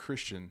become a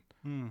Christian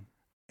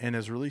and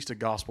has released a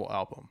gospel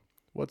album.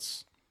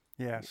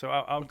 So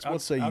I'll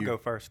say I'll you go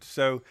first.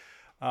 So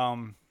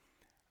I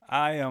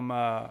am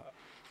I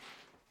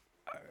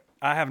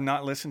have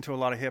not listened to a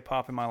lot of hip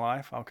hop in my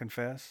life, I'll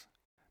confess.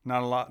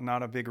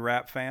 Not a big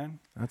rap fan.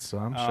 I'm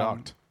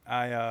shocked.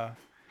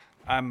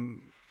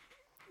 I'm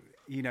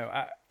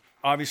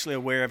obviously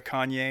aware of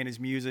Kanye and his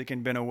music,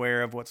 and been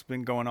aware of what's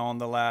been going on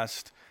the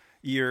last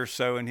year or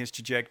so in his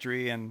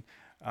trajectory. And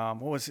what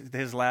was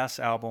his last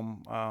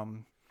album?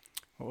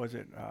 What was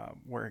it?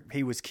 Where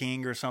he was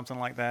king or something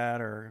like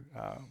that, or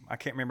I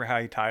can't remember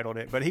how he titled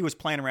it. But he was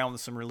playing around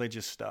with some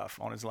religious stuff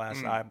on his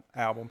last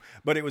album.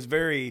 But it was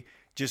very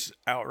just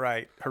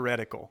outright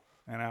heretical,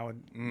 and I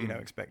would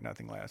expect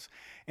nothing less.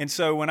 And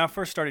so when I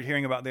first started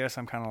hearing about this,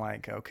 I'm kind of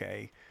like,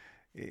 okay,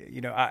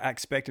 I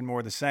expected more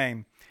of the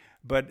same.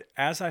 But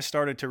as I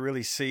started to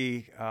really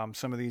see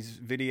some of these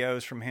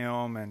videos from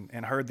him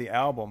and heard the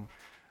album,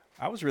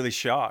 I was really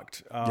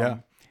shocked.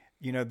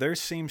 There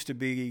seems to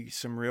be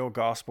some real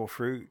gospel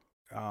fruit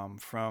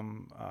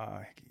from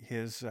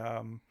his,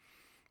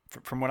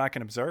 from what I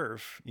can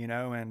observe,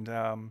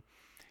 and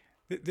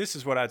this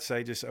is what I'd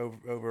say just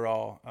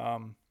overall.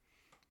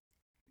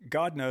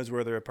 God knows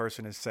whether a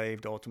person is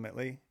saved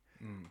ultimately,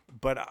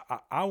 but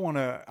I want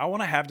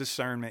to have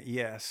discernment,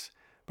 yes.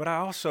 But I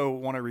also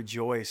want to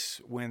rejoice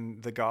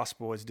when the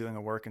gospel is doing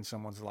a work in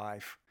someone's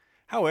life,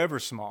 however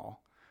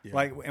small.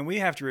 Yeah. And we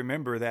have to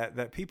remember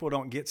that people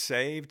don't get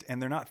saved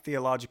and they're not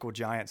theological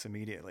giants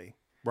immediately.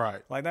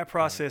 Right. Like that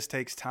process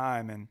takes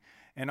time.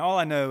 And all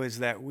I know is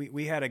that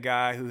we had a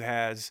guy who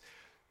has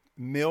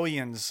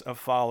millions of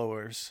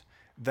followers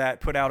that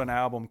put out an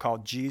album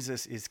called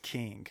Jesus is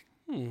King.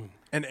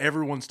 And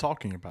everyone's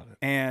talking about it.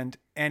 And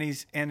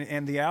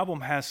the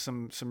album has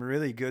some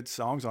really good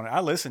songs on it.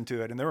 I listened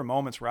to it, and there were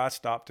moments where I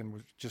stopped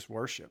and just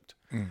worshipped.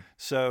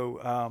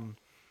 So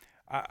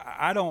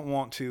I don't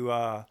want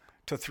to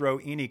throw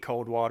any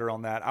cold water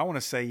on that. I want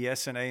to say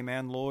yes and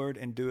amen, Lord,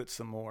 and do it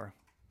some more.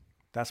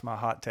 That's my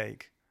hot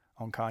take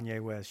on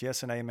Kanye West.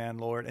 Yes and amen,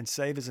 Lord, and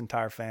save his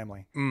entire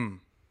family. Amen.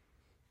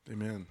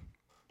 Man.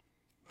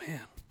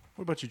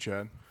 What about you,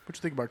 Chad? What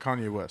you think about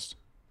Kanye West?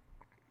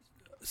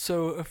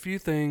 So a few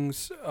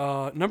things.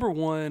 Number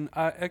one,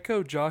 I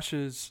echo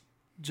Josh's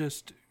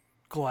just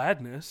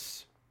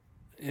gladness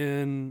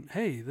in,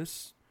 hey,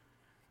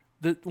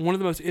 one of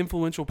the most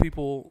influential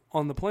people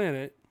on the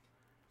planet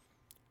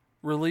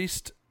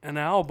released an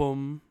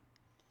album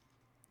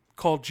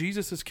called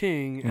Jesus is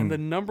King, and the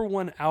number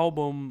one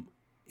album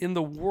in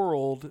the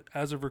world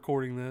as of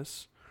recording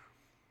this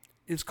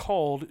is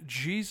called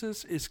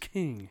Jesus is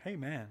King. Hey,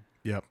 man.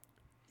 Yep.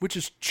 Which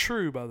is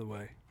true, by the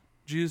way.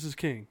 Jesus is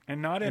King. And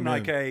not in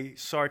like a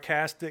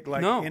sarcastic,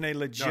 in a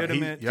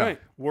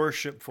legitimate,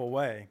 worshipful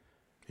way.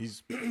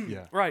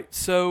 Right.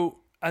 So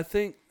I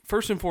think,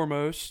 first and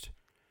foremost,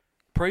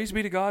 praise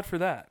be to God for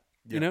that.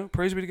 Yeah.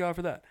 Praise be to God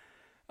for that.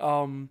 I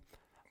don't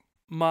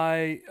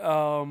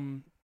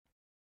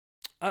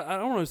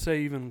want to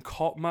say even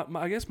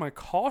I guess my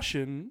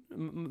caution,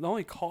 the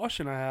only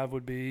caution I have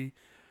would be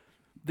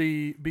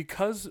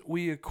because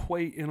we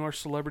equate in our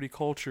celebrity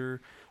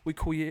culture, we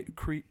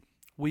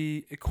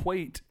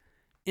equate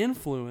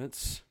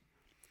influence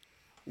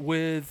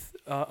with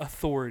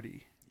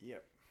authority.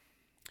 Yep.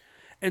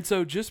 And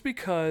so just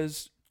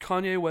because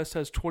Kanye West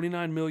has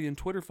 29 million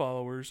Twitter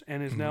followers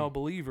and is now a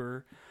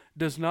believer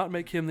does not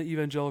make him the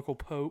evangelical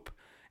pope.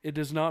 It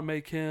does not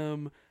make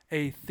him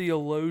a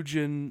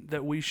theologian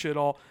that we should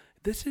all...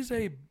 This is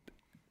a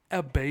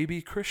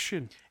baby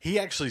Christian. He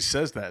actually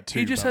says that too.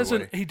 He just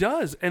he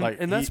does, and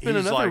that's been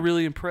another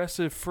really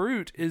impressive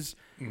fruit is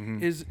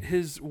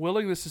his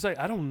willingness to say,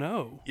 "I don't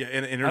know." Yeah,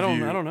 in an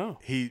interview, I don't know.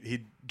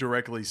 He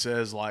directly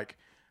says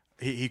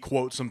he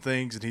quotes some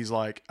things, and he's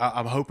like,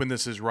 "I'm hoping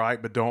this is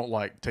right, but don't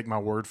take my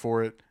word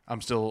for it. I'm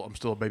still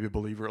a baby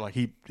believer." Like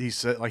he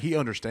said, he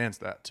understands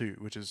that too,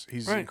 which is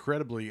he's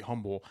incredibly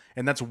humble,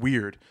 and that's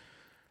weird.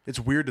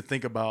 It's weird to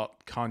think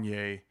about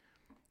Kanye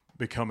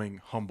becoming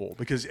humble,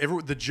 because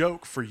the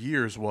joke for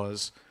years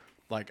was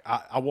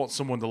I want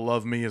someone to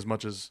love me as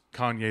much as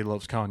Kanye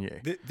loves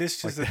Kanye.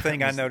 This is the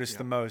thing I noticed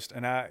the most,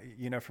 and I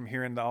from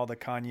hearing all the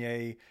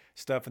Kanye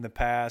stuff in the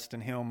past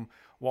and him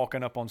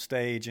walking up on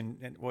stage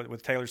and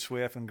with Taylor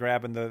Swift and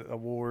grabbing the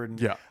award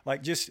and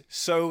just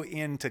so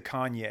into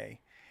Kanye,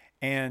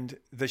 and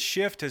the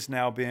shift has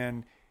now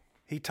been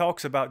he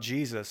talks about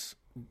Jesus.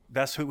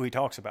 That's who he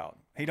talks about.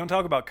 He don't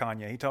talk about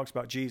Kanye. He talks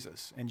about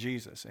Jesus and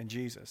Jesus and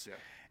Jesus. Yeah.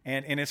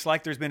 And it's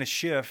like there's been a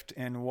shift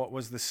in what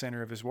was the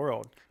center of his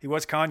world. He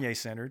was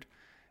Kanye-centered,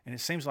 and it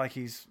seems like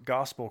he's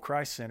gospel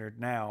Christ-centered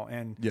now.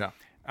 And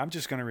I'm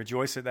just going to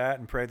rejoice at that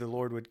and pray the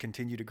Lord would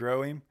continue to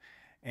grow him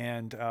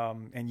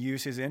and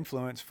use his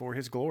influence for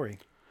his glory.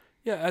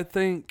 Yeah, I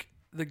think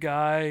the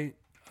guy,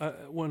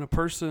 when a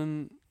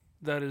person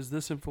that is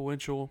this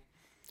influential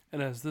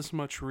and has this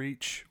much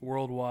reach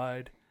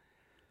worldwide,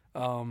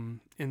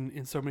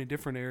 in so many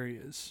different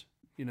areas,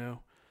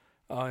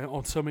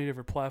 on so many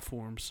different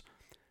platforms,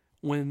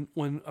 when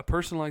a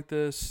person like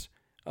this,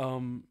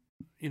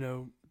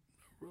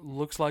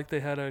 looks like they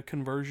had a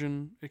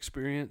conversion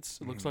experience.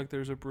 It looks like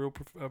there's a real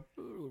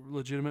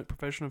legitimate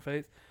profession of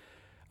faith.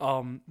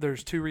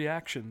 There's two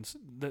reactions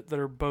that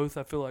are both,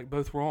 I feel like,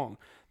 both wrong.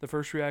 The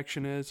first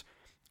reaction is,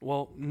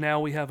 well, now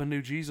we have a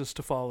new Jesus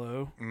to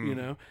follow,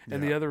 and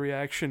the other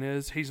reaction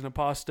is he's an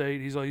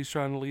apostate. He's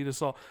trying to lead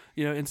us all,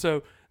 and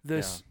so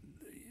this,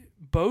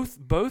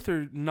 both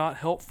are not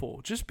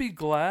helpful. Just be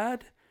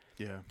glad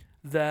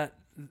that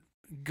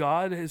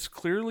God is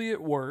clearly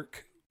at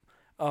work,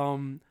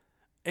 and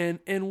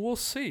we'll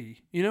see.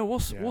 We'll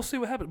see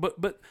what happens.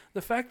 But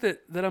the fact that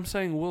I'm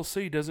saying we'll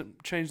see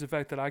doesn't change the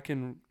fact that I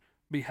can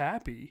be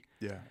happy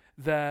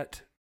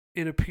that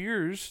it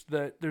appears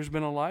that there's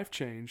been a life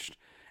changed,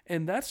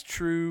 and that's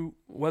true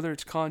whether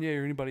it's Kanye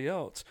or anybody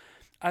else.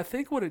 I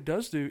think what it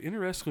does do,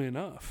 interestingly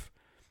enough,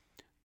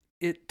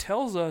 it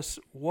tells us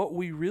what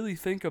we really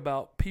think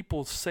about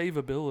people's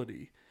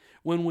savability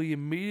when we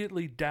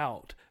immediately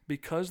doubt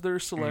because they're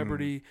a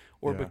celebrity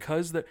or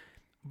because they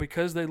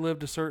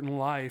lived a certain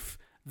life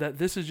that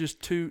this is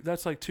just too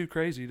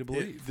crazy to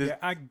believe.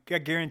 I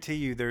guarantee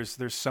you there's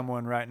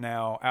someone right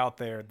now out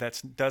there that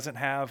doesn't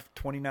have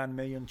 29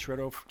 million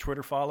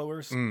Twitter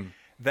followers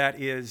that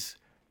is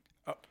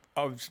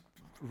a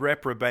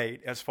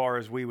reprobate as far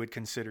as we would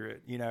consider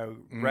it.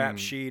 Rap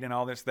sheet and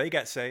all this, they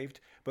got saved,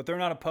 but they're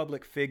not a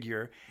public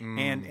figure,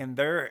 and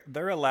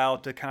they're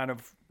allowed to kind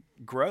of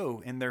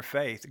grow in their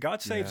faith.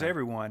 God saves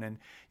everyone, and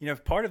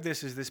part of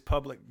this is this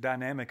public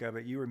dynamic of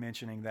it. You were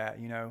mentioning that.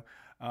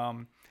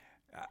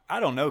 I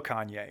don't know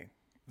Kanye.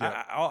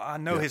 I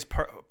know his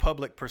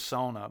public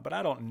persona, but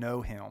I don't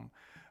know him.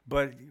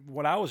 But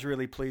what I was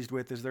really pleased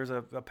with is there's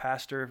a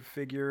pastor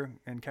figure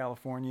in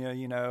California,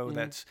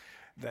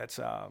 that's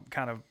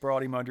kind of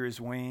brought him under his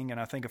wing.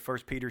 And I think of 1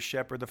 Peter,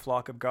 shepherd the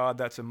flock of God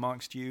that's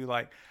amongst you.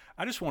 Like,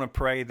 I just want to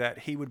pray that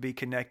he would be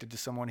connected to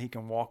someone he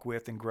can walk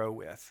with and grow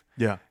with.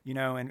 Yeah.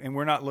 And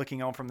we're not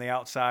looking on from the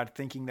outside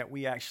thinking that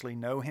we actually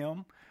know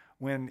him,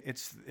 when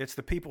it's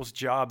the people's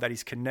job that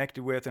he's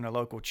connected with in a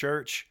local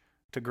church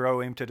to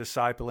grow him, to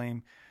disciple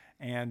him.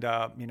 And,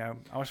 I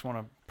just want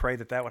to pray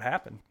that would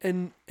happen.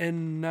 And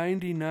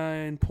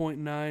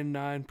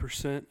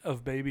 99.99%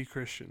 of baby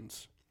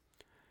Christians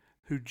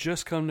who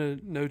just come to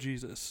know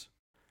Jesus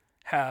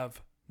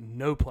have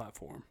no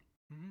platform.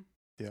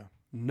 Yeah.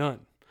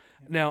 None.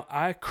 Yeah. Now,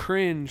 I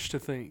cringe to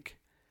think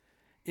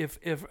if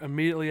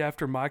immediately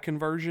after my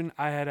conversion,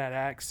 I had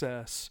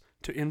access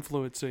to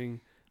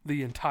influencing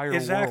the entire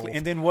world.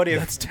 And then what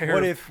if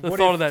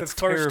the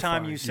first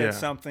time you said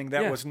something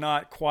that was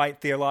not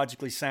quite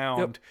theologically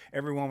sound,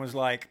 everyone was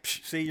like,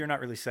 see, you're not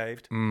really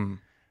saved.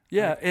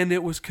 Yeah, and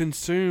it was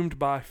consumed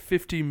by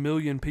 50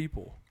 million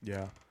people.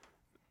 Yeah.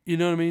 You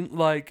know what I mean?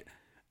 Like,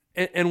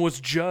 and was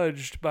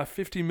judged by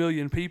 50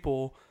 million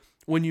people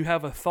when you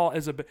have a thought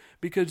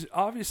because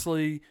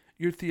obviously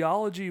your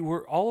theology,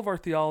 all of our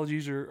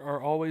theologies are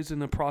always in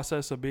the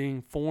process of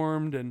being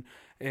formed and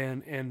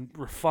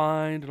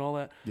refined and all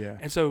that. Yeah.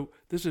 And so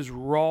this is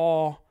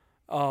raw,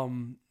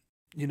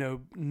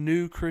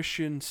 new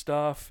Christian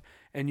stuff,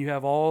 and you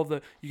have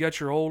you got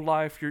your old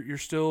life. You're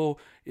still,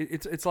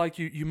 it's like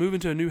you move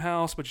into a new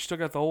house, but you still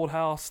got the old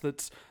house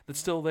that's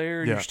still there,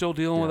 and you're still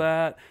dealing with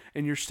that,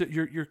 and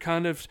you're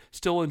kind of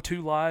still in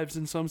two lives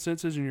in some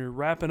senses, and you're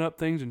wrapping up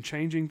things and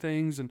changing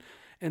things, and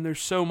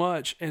there's so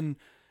much, and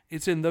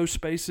it's in those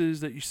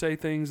spaces that you say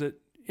things that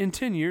in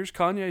 10 years,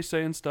 Kanye's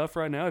saying stuff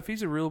right now. If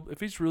he's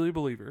really a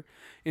believer,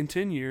 in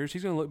 10 years,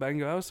 he's going to look back and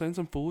go, I was saying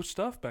some foolish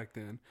stuff back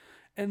then.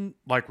 And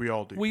like we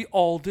all do. We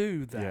all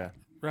do that,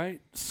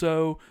 right?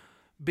 So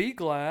be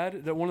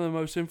glad that one of the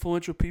most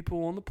influential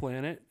people on the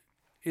planet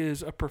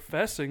is a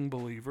professing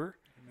believer,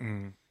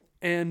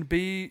 and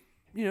be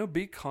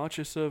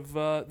conscious of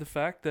the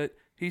fact that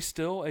he's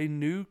still a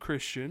new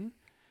Christian.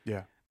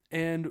 Yeah.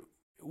 And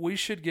we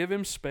should give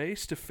him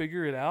space to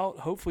figure it out.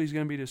 Hopefully he's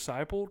going to be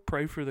discipled.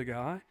 Pray for the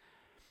guy.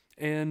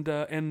 And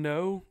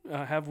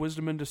have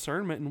wisdom and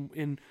discernment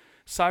in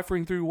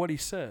ciphering through what he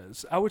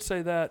says. I would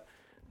say that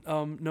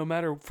no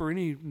matter for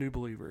any new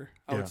believer,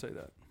 I would say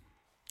that.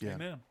 Yeah.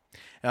 Amen.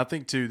 And I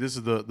think too, this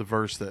is the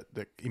verse that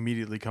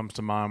immediately comes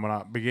to mind when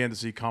I began to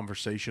see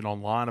conversation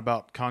online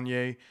about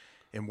Kanye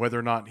and whether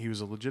or not he was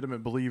a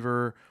legitimate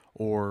believer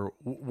or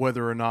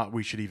whether or not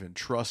we should even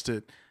trust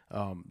it.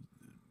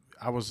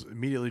 I was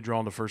immediately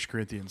drawn to 1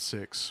 Corinthians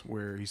 6,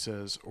 where he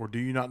says, or do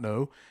you not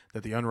know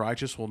that the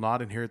unrighteous will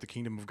not inherit the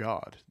kingdom of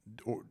God?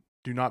 Or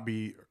do not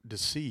be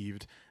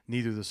deceived,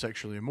 neither the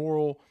sexually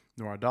immoral,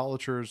 nor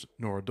idolaters,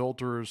 nor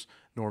adulterers,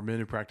 nor men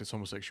who practice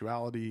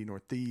homosexuality,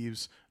 nor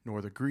thieves,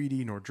 nor the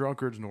greedy, nor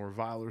drunkards, nor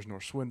revilers,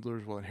 nor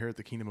swindlers will inherit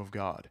the kingdom of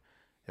God.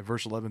 And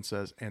verse 11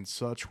 says, and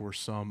such were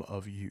some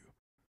of you.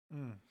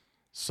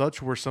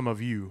 Such were some of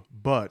you,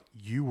 but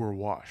you were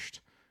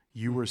washed.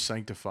 You were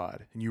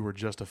sanctified and you were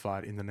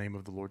justified in the name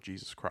of the Lord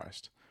Jesus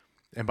Christ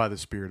and by the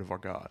Spirit of our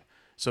God.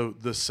 So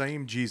the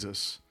same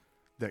Jesus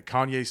that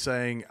Kanye's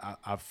saying,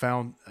 I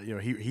found,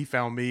 he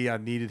found me, I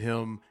needed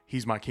him,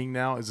 he's my king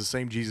now, is the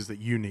same Jesus that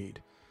you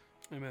need.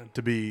 Amen.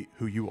 To be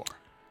who you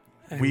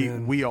are.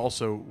 we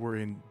also were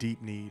in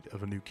deep need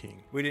of a new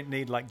king. We didn't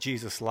need like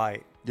Jesus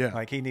Light. Yeah.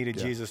 Like he needed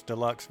Jesus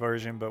Deluxe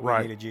version, but we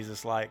needed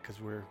Jesus Light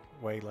because we're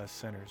way less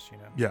sinners, you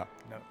know? Yeah.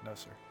 No,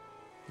 sir.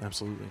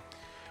 Absolutely.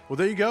 Well,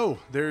 there you go.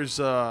 There is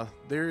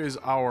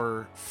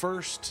our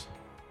first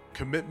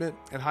commitment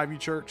at HighView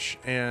Church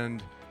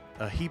and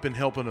a heap and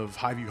helping of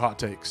HighView hot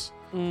takes.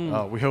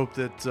 We hope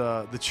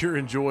that you're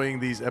enjoying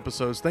these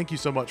episodes. Thank you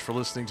so much for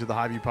listening to the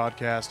HighView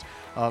Podcast.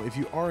 If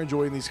you are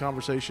enjoying these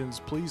conversations,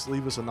 please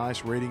leave us a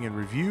nice rating and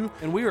review.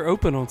 And we are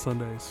open on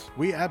Sundays.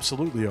 We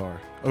absolutely are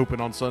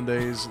open on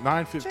Sundays,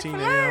 9:15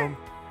 a.m.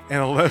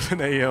 and 11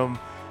 a.m.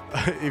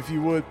 If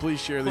you would, please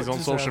share these on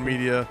social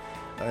media,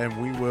 and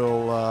we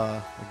will,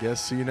 I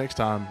guess, see you next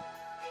time.